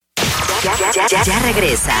Ya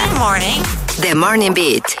regresa. Good morning. The Morning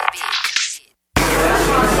Beat.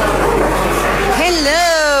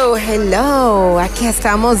 Hello. Aquí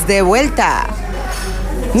estamos de vuelta.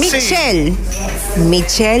 Michelle,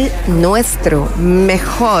 nuestro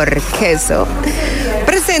mejor queso,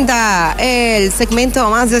 presenta el segmento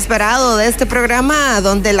más esperado de este programa,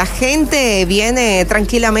 donde la gente viene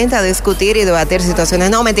tranquilamente a discutir y debatir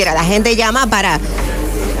situaciones. No, mentira, la gente llama para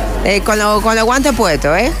con los guantes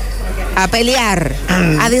puestos, a pelear,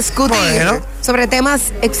 a discutir sobre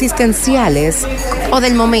temas existenciales o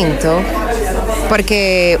del momento.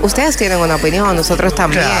 Porque ustedes tienen una opinión, nosotros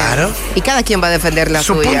también. Claro. Y cada quien va a defender la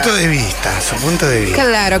suya. Su punto de vista.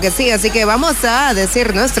 Claro que sí, así que vamos a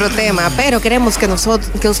decir nuestro tema, pero queremos que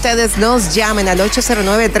ustedes nos llamen al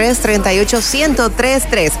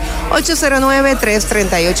 809-338-1033.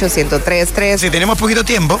 809-338-1033. Sí, tenemos poquito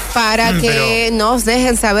tiempo. Para que nos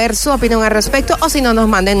dejen saber su opinión al respecto, o si no, nos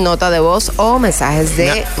manden nota de voz o mensajes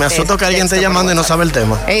de... Me asusta que alguien esté llamando y no sabe el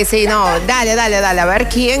tema. Sí, no, dale. A ver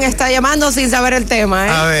quién está llamando sin saber el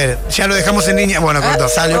tema, A ver, ya lo dejamos en línea. Bueno,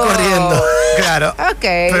 salió corriendo. Claro. Ok.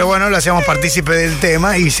 Pero bueno, lo hacíamos partícipe del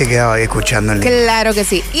tema y se quedaba ahí escuchando en línea. Claro que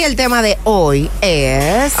sí. Y el tema de hoy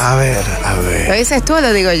es... A ver. ¿Lo dices tú o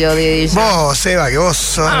lo digo yo, DJ? Vos, Eva, que vos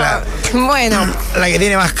sos la que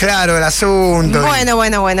tiene más claro el asunto. Bueno.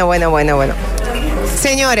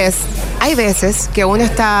 Señores, hay veces que uno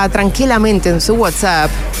está tranquilamente en su WhatsApp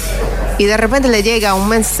y de repente le llega un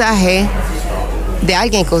mensaje de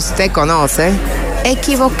alguien que usted conoce,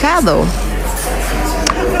 equivocado.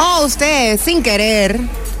 O usted, sin querer,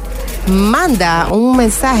 manda un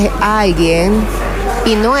mensaje a alguien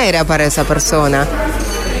y no era para esa persona.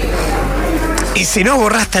 Y si no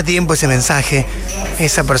borraste a tiempo ese mensaje,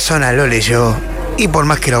 esa persona lo leyó. Y por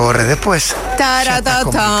más que lo borres después.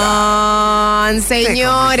 ¡Taratatán!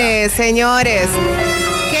 Señores, ¿qué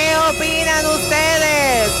opinan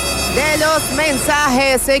ustedes de los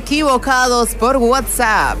mensajes equivocados por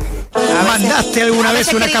WhatsApp? ¿Mandaste alguna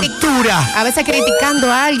vez una captura? A veces criticando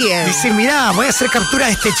a alguien. Dice, mirá, voy a hacer captura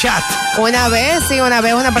de este chat. Una vez una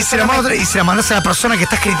persona... Y se la mandas a la persona que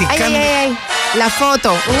estás criticando. Ay. La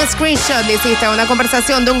foto, un screenshot le hiciste a una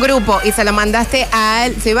conversación de un grupo y se la mandaste a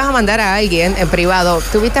él. Si ibas a mandar a alguien en privado,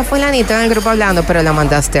 tuviste a fulanito en el grupo hablando, pero la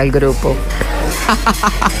mandaste al grupo.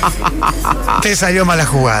 Te salió mala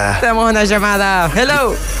jugada. Tenemos una llamada.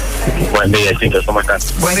 Hello. Buen día, chicos, ¿cómo están?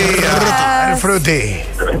 Buen día, el fruti.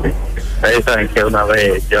 Ustedes saben que una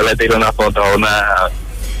vez yo le tiré una foto a una...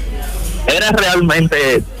 Era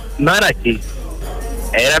realmente... No era aquí.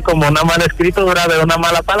 Era como una mala escritura de una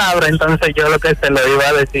mala palabra, entonces yo lo que se lo iba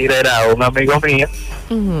a decir era a un amigo mío,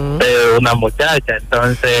 de una muchacha.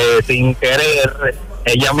 Entonces, sin querer,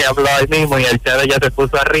 ella me habló ahí mismo y el chat ella se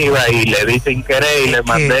puso arriba y le di sin querer y le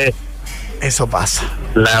mandé... Eso pasa.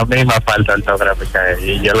 La misma falta ortográfica.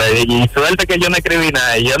 Y yo le dije, y suerte que yo no escribí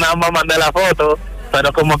nada. Y yo nada más mandé la foto,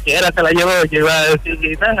 pero como quiera se la llevó. Yo iba a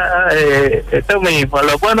decir, nada, esto mismo.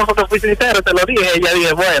 Lo bueno porque fui sincero, te lo dije. Ella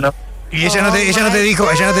dije, bueno. Y ella no te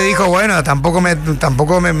dijo, bueno, tampoco me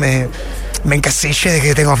encasille de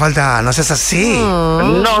que tengo falta, no seas así.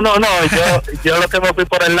 No, yo lo que me fui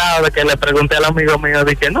por el lado de que le pregunté al amigo mío,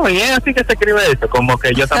 dije, no, y es así que se escribe eso, como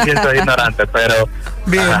que yo también soy ignorante, pero...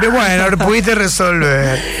 Bien, bueno, pudiste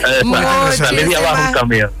resolver. Salí de abajo un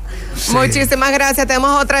camión. Sí. Muchísimas gracias,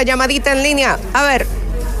 tenemos otra llamadita en línea. A ver.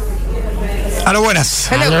 Aló,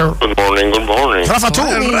 buenas. Hello. Good morning. Rafa, tú.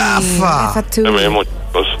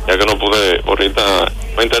 Ya que no pude, ahorita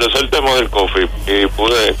me interesó el tema del coffee y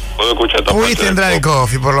pude escuchar esta parte. Pudiste entrar el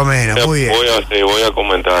coffee, por lo menos, muy bien. Voy a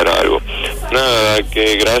comentar algo. Nada,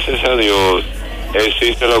 que gracias a Dios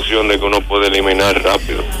existe la opción de que uno puede eliminar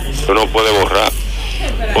rápido, que uno puede borrar.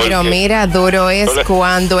 Pero mira, duro es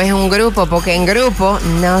cuando es un grupo, porque en grupo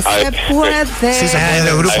no se puede. Sí, se puede,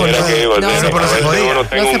 de grupo no se puede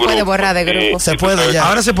borrar de grupo. Se puede ya.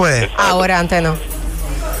 Ahora se puede. Ahora, antes no.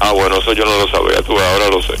 Bueno, eso yo no lo sabía, tú ahora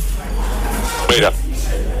lo sé. Mira,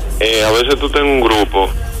 a veces tú tienes un grupo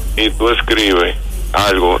y tú escribes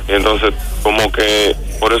algo, y entonces como que,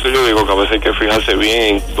 por eso yo digo que a veces hay que fijarse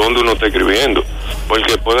bien dónde uno está escribiendo,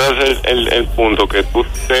 porque puede ser el punto que tú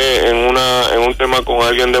estés en un tema con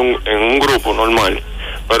alguien en un grupo normal,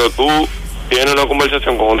 pero tú tienes una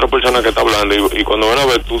conversación con otra persona que está hablando y cuando van a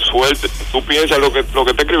ver tú piensas lo que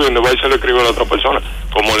está escribiendo y va y se lo escribe a la otra persona,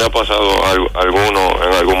 como le ha pasado a alguno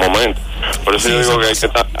en algún momento. Por eso yo digo que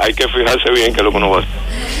hay que fijarse bien qué es lo que uno va a hacer.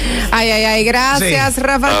 Ay, gracias,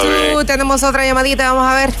 Rafa. Tenemos otra llamadita,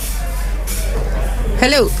 vamos a ver.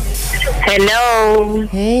 Hello. Hello.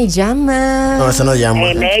 Hey, llama. No, eso no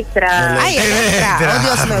llama. Electra. Ay, Electra. Oh,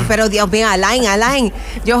 Dios mío. Pero Dios mío, Alain.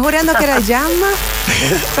 Yo jurando que era llama.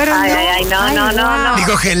 Pero no.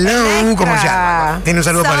 Digo hello, ¿cómo llama? Tiene un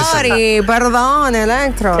saludo parecido. Sorry, perdón,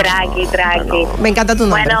 Electro. Tranqui. Me encanta tu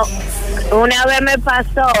nombre. Bueno, una vez me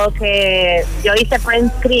pasó que yo hice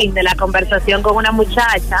print screen de la conversación con una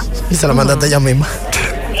muchacha. Y se la mandaste ella misma.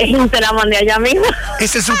 Y se la mandé a ella misma.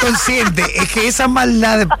 Ese es subconsciente. Es que esa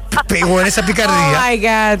maldad, o esa picardía, Oh my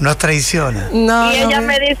God. nos traiciona. Y ella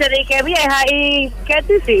me dice, que vieja, ¿y qué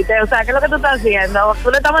te hiciste? O sea, ¿qué es lo que tú estás haciendo? ¿Tú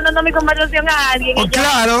le estás mandando mi conversación a alguien? Oh,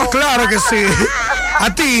 claro que sí.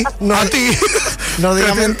 A ti. No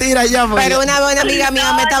digas mentira ya. Pero una buena amiga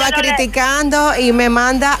mía me estaba criticando y me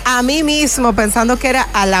manda a mí mismo pensando que era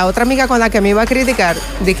a la otra amiga con la que me iba a criticar.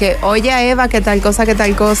 Dije, oye Eva, ¿qué tal cosa?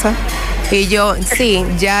 Y yo, sí,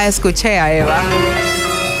 ya escuché a Eva.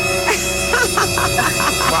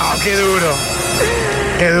 Wow, qué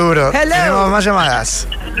duro. Hello. Tenemos más llamadas.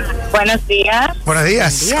 Buenos días. Buenos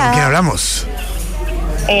días. ¿Con quién hablamos?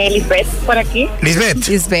 Lisbeth, por aquí.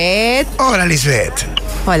 Lisbeth. Hola, Lisbeth.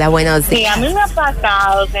 Hola, buenos Sí, días. a mí me ha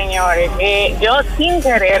pasado, señores, que yo sin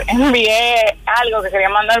querer envié algo que quería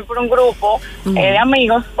mandar por un grupo de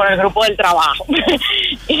amigos, por el grupo del trabajo.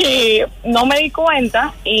 Y no me di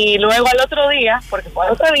cuenta, y luego al otro día, porque fue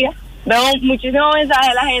al otro día, veo muchísimos mensajes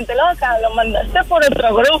de la gente, loca, lo mandaste por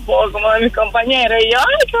otro grupo, como de mis compañeros, y yo,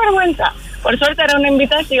 ay, qué vergüenza. Por suerte era una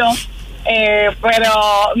invitación, pero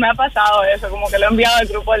me ha pasado eso, como que lo he enviado al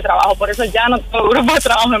grupo del trabajo, por eso ya no tengo grupo de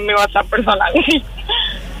trabajo en mi WhatsApp personal.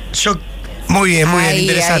 Muy bien,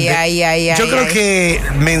 interesante. Yo creo que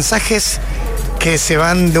mensajes que se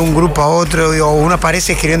van de un grupo a otro, o uno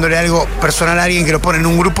aparece escribiéndole algo personal a alguien que lo pone en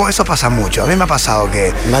un grupo, eso pasa mucho. A mí me ha pasado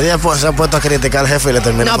que nadie se ha puesto a criticar al jefe y le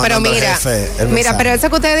termina mandando al jefe el mensaje. Pero eso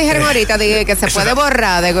que ustedes dijeron ahorita, de que se puede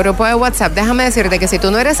borrar del grupo de WhatsApp, déjame decirte que si tú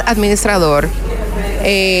no eres administrador,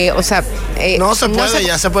 no se puede,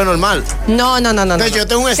 ya se puede normal. No. Entonces, yo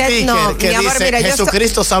tengo un sticker que dice,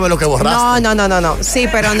 Jesucristo sabe lo que borraste. No. Sí,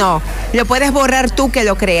 pero no. Lo puedes borrar tú que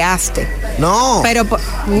lo creaste. No. Pero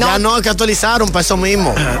ya no, hay que actualizaron para eso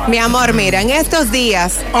mismo. Mi amor, mira, en estos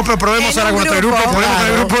días. pero probemos ahora con nuestro grupo. Probemos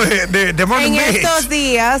el grupo de Morning En Beats. estos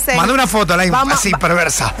días. Manda una foto, así,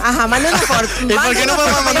 perversa. Ajá, manda una foto. ¿Y por qué no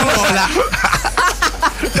podemos mandar una foto?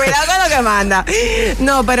 Cuidado con lo que manda.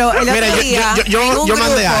 No, pero el otro día. Yo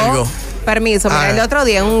mandé algo. Permiso, mira, el otro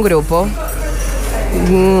día en un grupo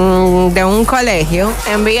de un colegio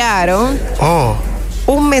enviaron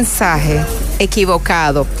un mensaje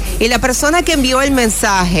equivocado. Y la persona que envió el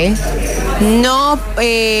mensaje no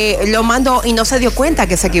lo mandó y no se dio cuenta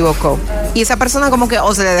que se equivocó. Y esa persona como que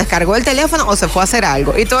o se le descargó el teléfono o se fue a hacer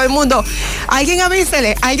algo. Y todo el mundo, alguien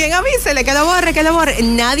avísele, que lo borre.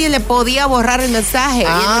 Nadie le podía borrar el mensaje. Y el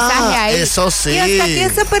mensaje ahí. Eso sí. Y hasta que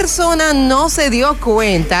esa persona no se dio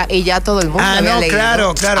cuenta y ya todo el mundo había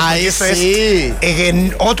leído. Claro. Ahí eso sí. Es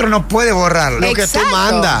que otro no puede borrarlo. Lo que tú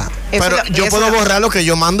mandas. Pero yo puedo borrar lo que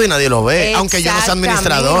yo mando y nadie lo ve, aunque yo no sea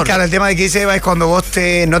administrador. Claro, el tema de que dice Eva es cuando vos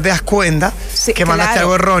no te das cuenta que mandaste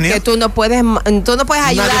algo erróneo. Que tú no puedes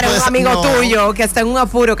ayudar a un amigo tuyo que está en un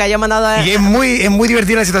apuro que haya mandado. Y es muy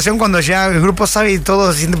divertida la situación cuando ya el grupo sabe y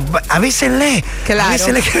todos diciendo, avísenle. Claro.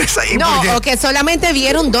 Avísenle que es ahí. No, o que solamente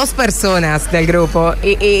vieron 2 personas del grupo.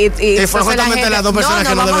 Y fue justamente las 2 personas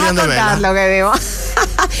que no deberían de verla. Lo que digo.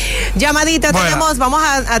 Llamadita tenemos, vamos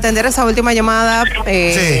a atender esa última llamada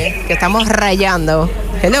que estamos rayando.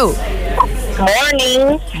 Hello.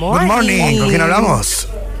 Morning. Good morning. ¿Con quién hablamos?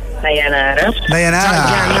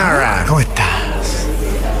 Dayanara. ¿Cómo estás?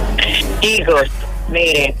 Chicos,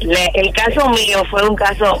 miren, el caso mío fue un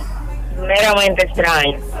caso meramente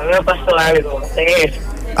extraño. A mí me pasó algo de eso.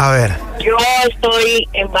 A ver. Yo estoy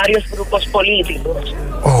en varios grupos políticos,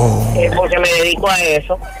 porque me dedico a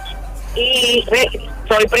eso. Y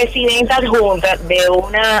soy presidenta adjunta de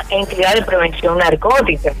una entidad de prevención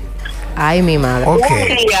narcótica. Ay, mi madre. Un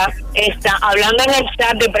día, hablando en el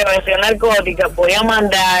chat de prevención narcótica, voy a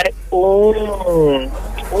mandar un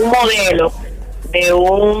modelo de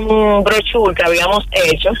un brochure que habíamos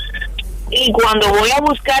hecho, y cuando voy a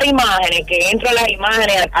buscar imágenes, que entro a las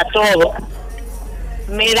imágenes a todo,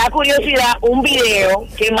 me da curiosidad un video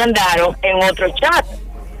que mandaron en otro chat,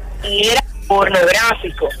 y era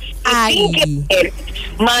pornográfico. Y sin querer,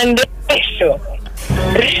 mandé eso.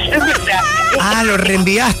 Lo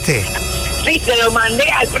reenviaste. Sí, se lo mandé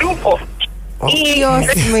al grupo. Y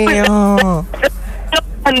Dios mío.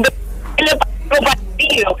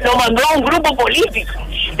 Lo mandó a un grupo político.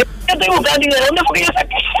 Yo estoy buscando, ¿y de dónde fue que yo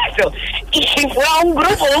saqué eso? Y fue a un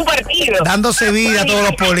grupo de un partido. Dándose vida a todos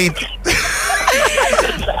los políticos.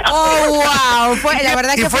 wow. La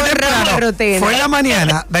verdad que fue una rutina. Fue en la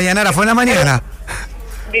mañana, Dayanara, fue en la mañana.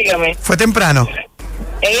 Dígame. Fue temprano.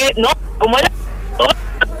 No, como era.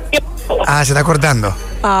 Se está cortando.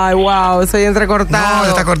 Ay, wow, soy entrecortado. No,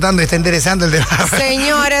 está cortando y está interesante el debate.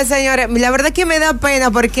 Señores, la verdad que me da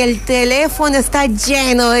pena porque el teléfono está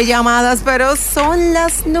lleno de llamadas, pero son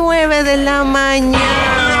las 9 de la mañana.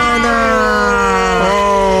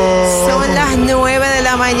 Son las 9 de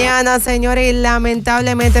la mañana, señores, y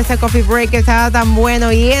lamentablemente este coffee break estaba tan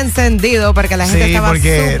bueno y encendido porque la gente estaba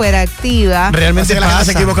súper activa. Realmente la gente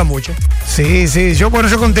se equivoca mucho. Sí, yo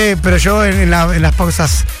conté, pero yo en las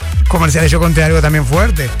pausas comerciales yo conté algo también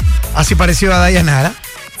fuerte, así parecido a Dayanara.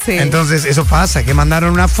 Sí. Entonces eso pasa, que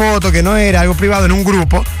mandaron una foto que no era algo privado en un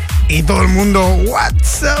grupo y todo el mundo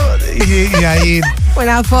WhatsApp y ahí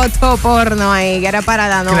una foto porno ahí que era para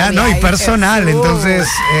la novia. Claro, y personal, Jesús. Entonces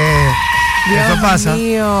eso pasa. Dios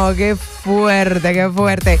mío, qué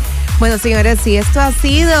fuerte. Bueno, señores, sí, esto ha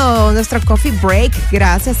sido nuestro coffee break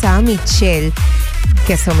gracias a Michelle.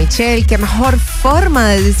 Queso Michelle, qué mejor forma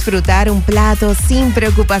de disfrutar un plato sin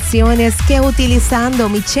preocupaciones que utilizando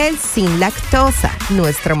Michelle sin lactosa,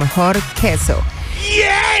 nuestro mejor queso.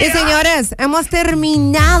 Yeah. Y señores, hemos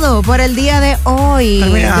terminado por el día de hoy.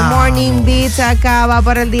 The Morning Beat acaba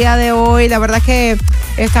por el día de hoy. La verdad que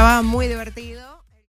estaba muy divertido.